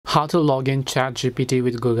How to log in Chat GPT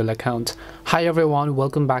with Google account. Hi everyone,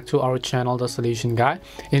 welcome back to our channel, The Solution Guy.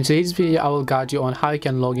 In today's video I will guide you on how you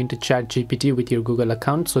can log into Chat GPT with your Google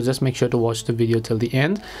account, so just make sure to watch the video till the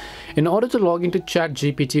end. In order to log into Chat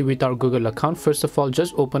GPT with our Google account, first of all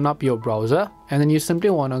just open up your browser and then you simply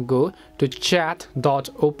want to go to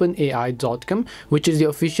chat.openai.com, which is the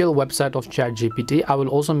official website of Chat GPT. I will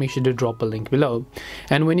also make sure to drop a link below.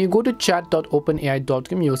 And when you go to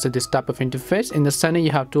chat.openai.com, you'll see this type of interface. In the center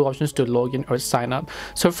you have two options to log in or sign up.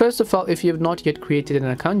 So first of all, if you have not yet created an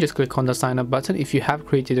account, just click on the sign up button. If you have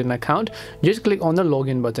created an account, just click on the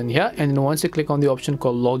login button here, and then once you click on the option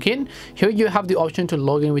called login, here you have the option to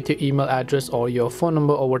log in with your email address or your phone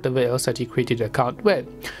number or whatever else that you created an account with.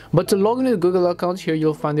 But to log in with Google account, here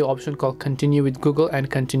you'll find the option called continue with Google and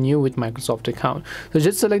continue with Microsoft account. So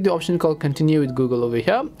just select the option called continue with Google over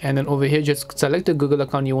here, and then over here just select the Google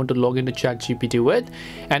account you want to log into Chat GPT with,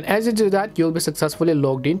 and as you do that you'll be successfully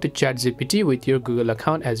logged into Chat GPT with your Google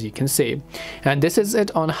account, as you can see. And this is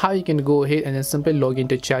it on how you can go ahead and then simply log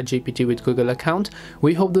into Chat GPT with Google account.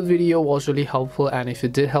 We hope the video was really helpful, and if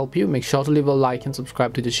it did help you, make sure to leave a like and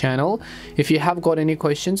subscribe to the channel. If you have got any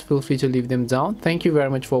questions, feel free to leave them down. Thank you very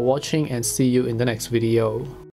much for watching and see you in the next video.